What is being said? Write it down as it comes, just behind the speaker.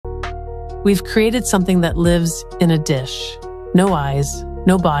We've created something that lives in a dish. No eyes,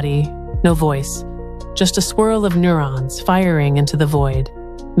 no body, no voice. Just a swirl of neurons firing into the void.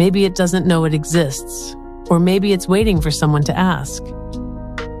 Maybe it doesn't know it exists, or maybe it's waiting for someone to ask.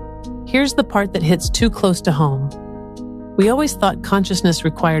 Here's the part that hits too close to home. We always thought consciousness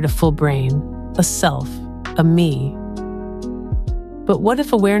required a full brain, a self, a me. But what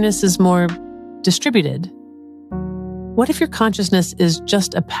if awareness is more distributed? What if your consciousness is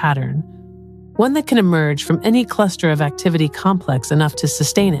just a pattern, one that can emerge from any cluster of activity complex enough to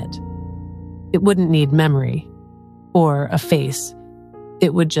sustain it? It wouldn't need memory or a face.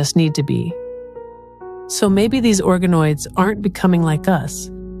 It would just need to be. So maybe these organoids aren't becoming like us.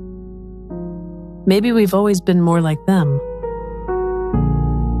 Maybe we've always been more like them.